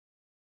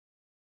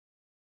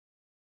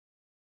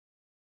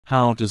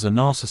How does a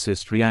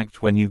narcissist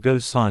react when you go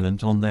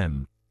silent on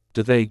them?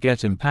 Do they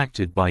get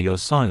impacted by your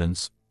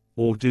silence,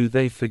 or do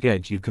they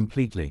forget you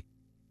completely?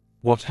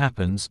 What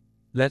happens?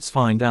 Let's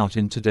find out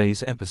in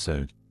today's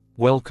episode.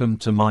 Welcome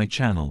to my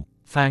channel.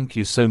 Thank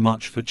you so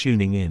much for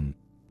tuning in.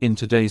 In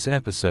today's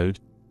episode,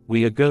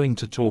 we are going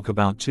to talk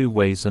about 2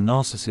 ways a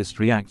narcissist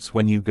reacts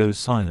when you go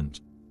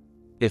silent.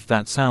 If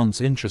that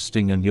sounds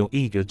interesting and you're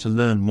eager to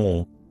learn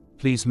more,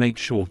 please make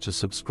sure to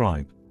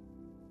subscribe.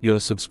 Your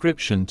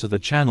subscription to the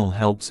channel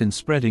helps in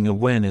spreading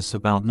awareness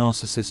about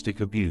narcissistic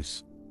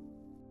abuse.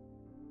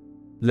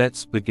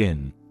 Let's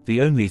begin. The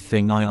only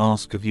thing I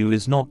ask of you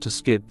is not to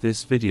skip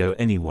this video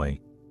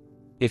anyway.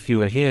 If you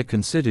are here,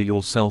 consider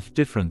yourself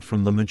different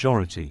from the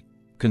majority.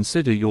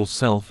 Consider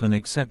yourself an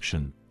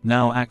exception.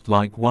 Now act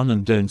like one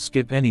and don't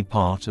skip any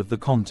part of the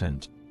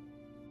content.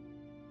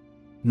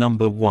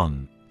 Number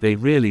 1. They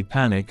really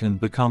panic and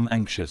become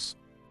anxious.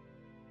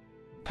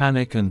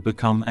 Panic and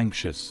become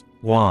anxious.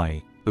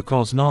 Why?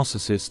 Because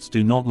narcissists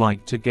do not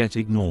like to get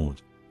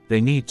ignored.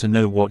 They need to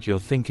know what you're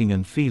thinking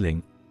and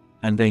feeling,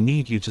 and they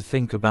need you to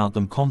think about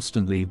them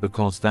constantly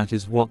because that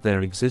is what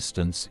their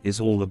existence is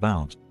all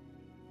about.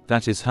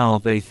 That is how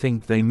they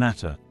think they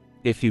matter.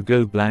 If you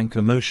go blank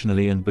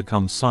emotionally and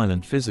become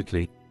silent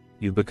physically,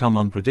 you become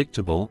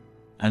unpredictable,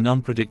 and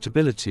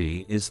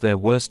unpredictability is their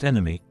worst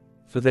enemy,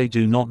 for they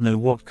do not know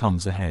what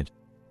comes ahead.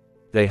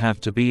 They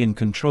have to be in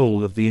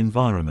control of the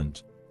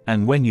environment.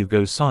 And when you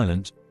go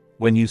silent,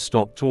 when you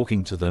stop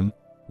talking to them,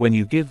 when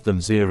you give them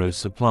zero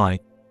supply,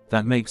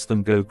 that makes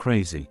them go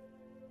crazy.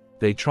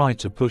 They try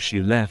to push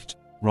you left,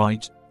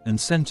 right, and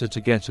center to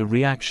get a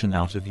reaction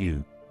out of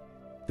you.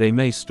 They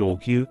may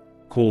stalk you,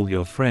 call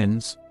your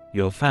friends,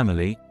 your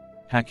family,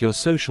 hack your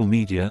social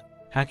media,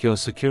 hack your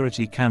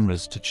security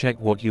cameras to check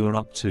what you are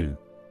up to.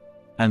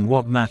 And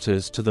what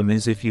matters to them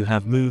is if you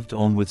have moved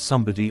on with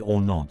somebody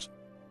or not.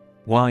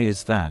 Why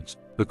is that?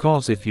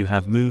 Because if you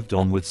have moved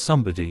on with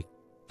somebody,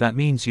 that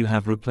means you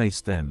have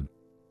replaced them.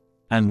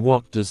 And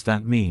what does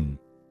that mean?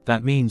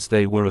 That means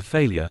they were a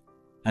failure,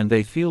 and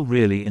they feel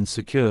really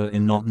insecure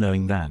in not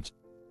knowing that.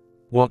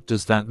 What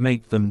does that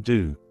make them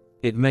do?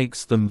 It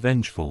makes them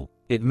vengeful.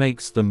 It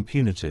makes them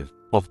punitive.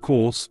 Of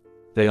course,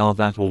 they are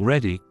that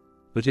already,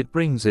 but it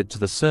brings it to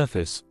the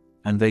surface,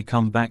 and they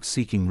come back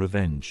seeking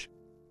revenge.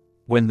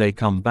 When they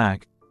come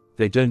back,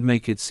 they don't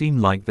make it seem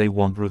like they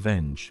want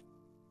revenge.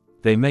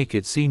 They make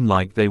it seem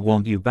like they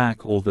want you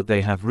back, or that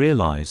they have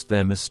realized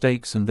their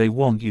mistakes and they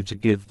want you to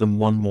give them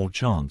one more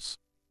chance.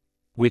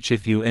 Which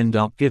if you end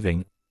up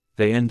giving,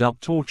 they end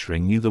up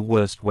torturing you the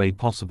worst way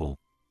possible.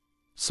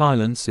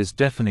 Silence is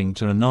deafening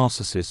to a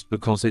narcissist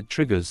because it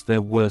triggers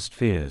their worst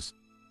fears.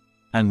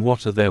 And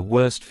what are their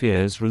worst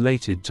fears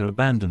related to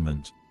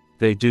abandonment?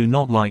 They do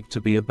not like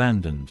to be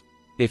abandoned.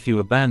 If you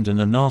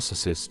abandon a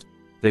narcissist,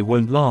 they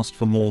won't last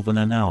for more than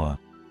an hour.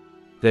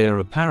 They are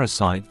a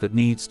parasite that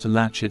needs to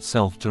latch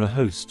itself to a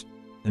host,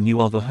 and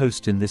you are the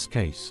host in this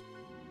case.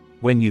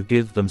 When you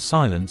give them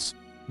silence,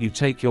 you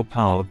take your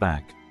power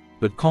back.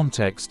 But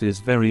context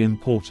is very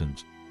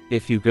important.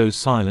 If you go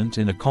silent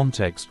in a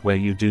context where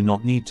you do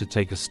not need to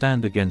take a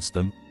stand against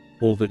them,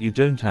 or that you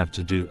don't have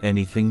to do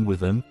anything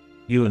with them,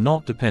 you are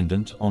not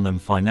dependent on them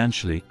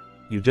financially,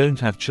 you don't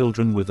have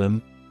children with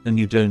them, and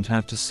you don't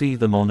have to see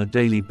them on a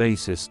daily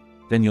basis,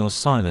 then your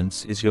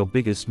silence is your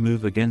biggest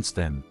move against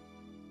them.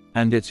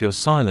 And it's your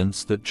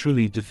silence that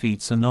truly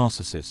defeats a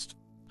narcissist.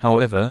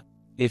 However,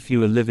 if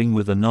you are living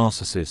with a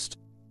narcissist,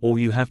 or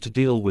you have to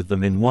deal with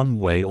them in one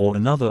way or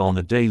another on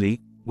a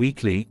daily,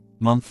 weekly,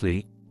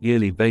 monthly,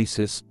 yearly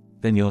basis,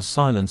 then your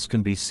silence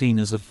can be seen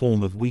as a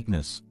form of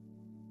weakness.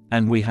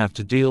 And we have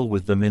to deal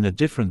with them in a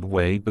different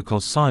way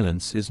because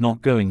silence is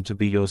not going to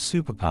be your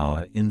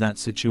superpower in that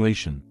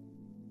situation.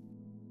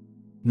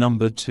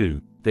 Number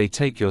 2. They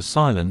take your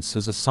silence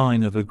as a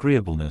sign of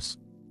agreeableness.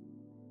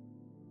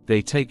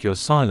 They take your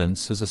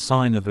silence as a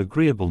sign of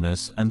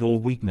agreeableness and or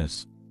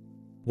weakness.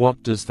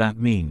 What does that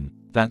mean?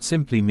 That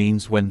simply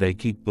means when they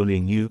keep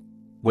bullying you,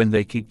 when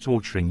they keep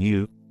torturing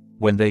you,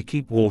 when they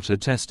keep water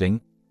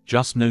testing,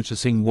 just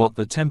noticing what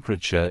the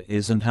temperature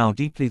is and how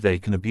deeply they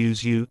can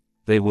abuse you,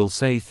 they will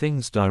say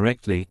things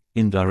directly,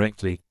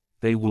 indirectly,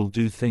 they will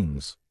do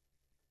things.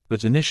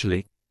 But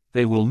initially,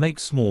 they will make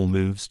small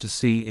moves to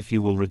see if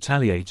you will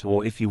retaliate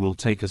or if you will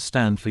take a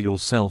stand for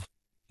yourself,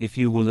 if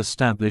you will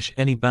establish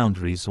any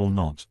boundaries or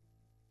not.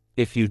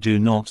 If you do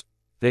not,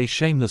 they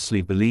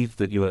shamelessly believe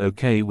that you are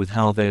okay with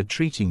how they are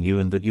treating you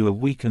and that you are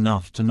weak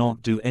enough to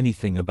not do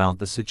anything about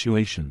the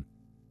situation.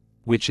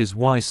 Which is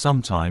why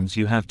sometimes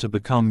you have to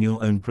become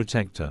your own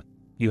protector.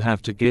 You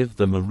have to give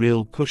them a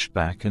real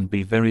pushback and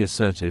be very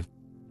assertive,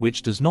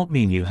 which does not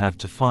mean you have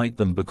to fight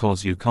them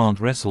because you can't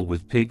wrestle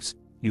with pigs,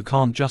 you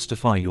can't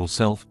justify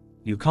yourself,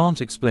 you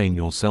can't explain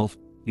yourself,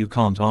 you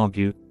can't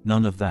argue,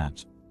 none of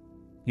that.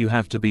 You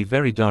have to be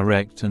very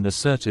direct and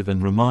assertive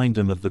and remind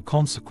them of the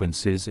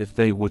consequences if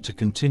they were to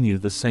continue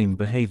the same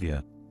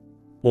behavior.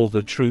 Or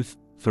the truth,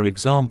 for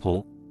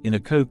example, in a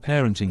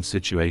co-parenting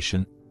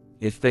situation,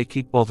 if they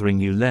keep bothering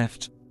you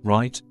left,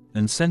 right,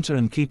 and center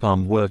and keep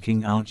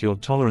working out your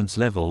tolerance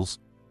levels,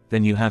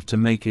 then you have to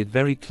make it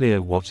very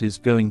clear what is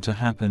going to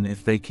happen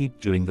if they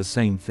keep doing the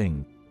same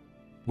thing.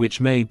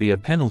 Which may be a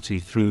penalty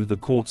through the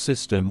court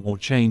system or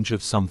change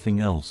of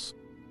something else.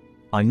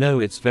 I know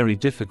it's very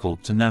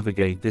difficult to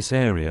navigate this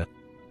area,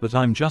 but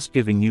I'm just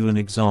giving you an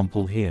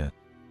example here.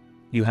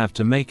 You have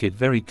to make it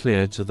very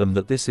clear to them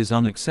that this is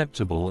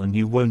unacceptable and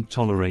you won't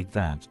tolerate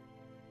that.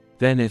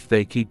 Then if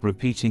they keep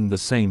repeating the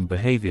same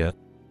behavior,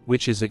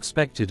 which is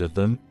expected of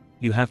them,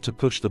 you have to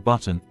push the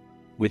button,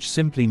 which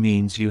simply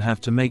means you have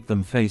to make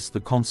them face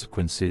the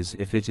consequences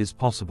if it is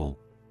possible.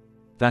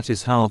 That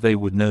is how they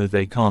would know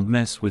they can't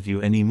mess with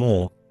you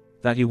anymore,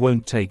 that you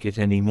won't take it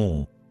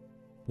anymore.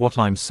 What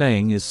I'm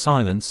saying is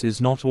silence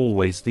is not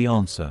always the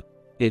answer.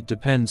 It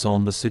depends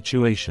on the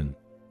situation.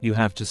 You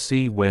have to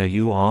see where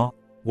you are,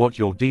 what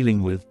you're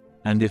dealing with,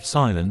 and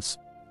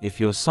if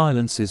your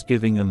silence is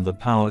giving them the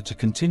power to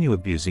continue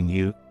abusing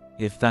you,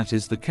 if that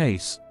is the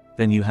case,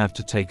 then you have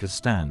to take a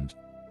stand.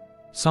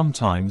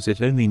 Sometimes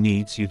it only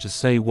needs you to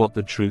say what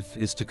the truth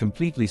is to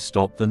completely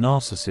stop the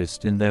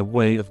narcissist in their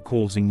way of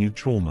causing you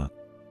trauma.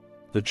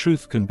 The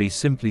truth can be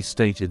simply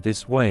stated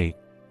this way: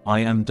 I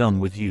am done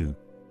with you.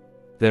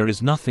 There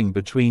is nothing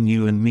between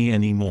you and me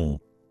anymore.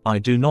 I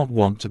do not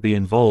want to be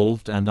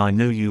involved, and I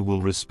know you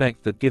will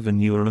respect that given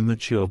you are a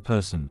mature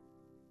person.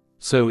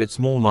 So it's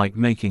more like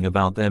making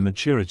about their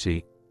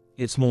maturity,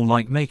 it's more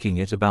like making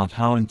it about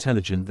how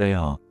intelligent they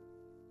are.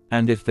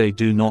 And if they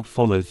do not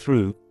follow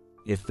through,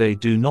 if they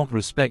do not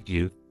respect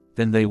you,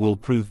 then they will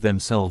prove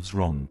themselves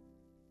wrong.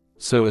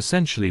 So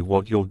essentially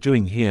what you're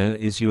doing here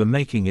is you are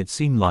making it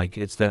seem like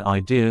it's their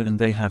idea and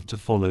they have to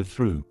follow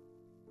through.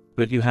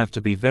 But you have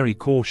to be very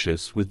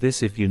cautious with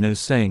this. If you know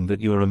saying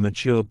that you are a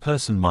mature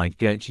person might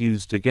get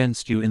used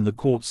against you in the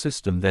court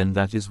system, then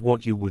that is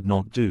what you would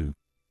not do.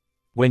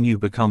 When you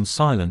become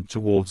silent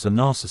towards a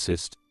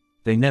narcissist,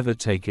 they never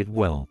take it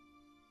well.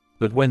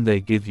 But when they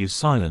give you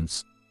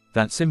silence,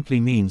 that simply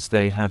means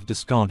they have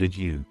discarded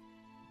you.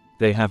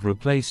 They have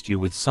replaced you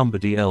with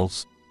somebody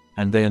else,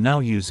 and they are now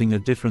using a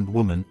different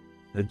woman,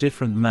 a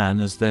different man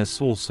as their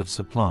source of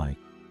supply.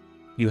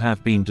 You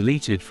have been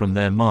deleted from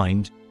their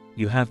mind,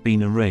 you have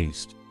been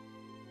erased.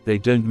 They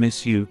don't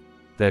miss you,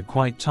 they're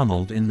quite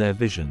tunneled in their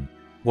vision.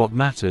 What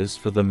matters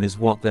for them is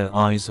what their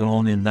eyes are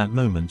on in that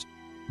moment.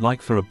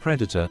 Like for a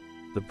predator,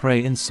 the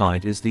prey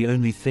inside is the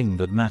only thing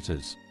that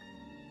matters.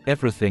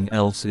 Everything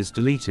else is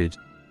deleted,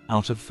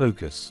 out of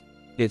focus.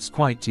 It's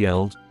quite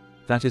yelled,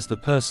 that is the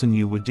person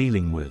you were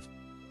dealing with.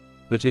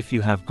 But if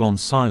you have gone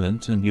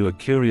silent and you are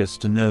curious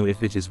to know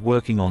if it is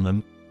working on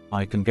them,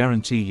 I can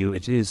guarantee you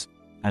it is,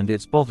 and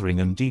it's bothering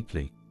them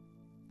deeply.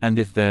 And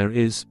if there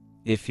is,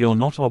 if you're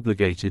not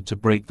obligated to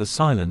break the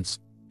silence,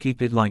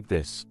 keep it like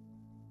this.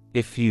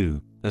 If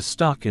you are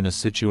stuck in a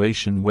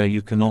situation where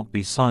you cannot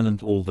be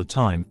silent all the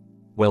time,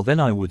 well then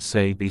I would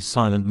say be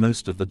silent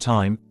most of the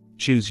time,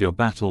 choose your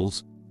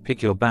battles,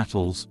 pick your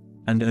battles,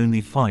 and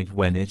only fight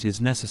when it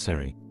is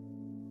necessary.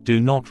 Do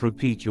not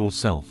repeat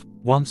yourself.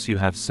 Once you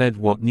have said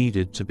what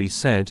needed to be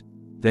said,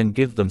 then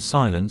give them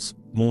silence,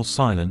 more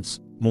silence,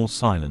 more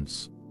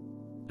silence.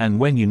 And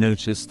when you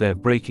notice they're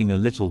breaking a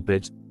little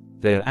bit,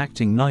 they're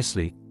acting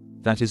nicely,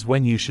 that is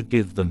when you should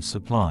give them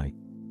supply.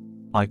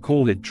 I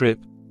call it DRIP,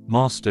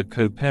 Master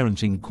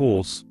Co-Parenting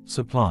Course,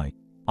 Supply.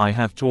 I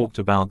have talked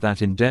about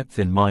that in depth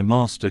in my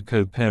Master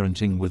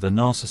Co-Parenting with a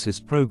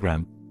Narcissist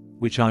program,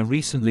 which I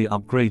recently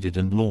upgraded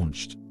and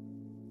launched.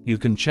 You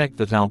can check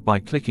that out by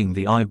clicking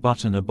the I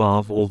button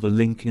above or the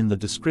link in the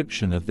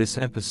description of this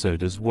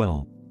episode as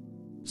well.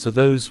 So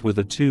those were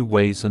the 2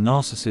 ways a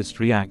narcissist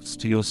reacts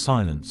to your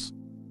silence.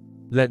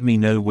 Let me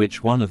know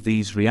which one of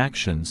these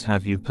reactions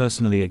have you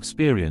personally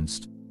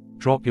experienced.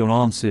 Drop your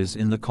answers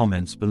in the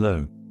comments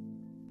below.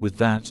 With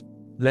that,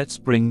 let's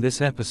bring this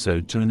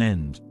episode to an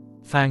end.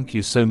 Thank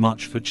you so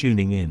much for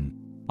tuning in.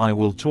 I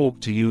will talk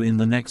to you in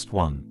the next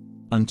one.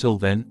 Until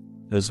then,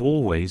 as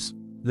always,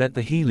 let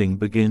the healing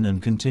begin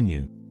and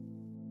continue.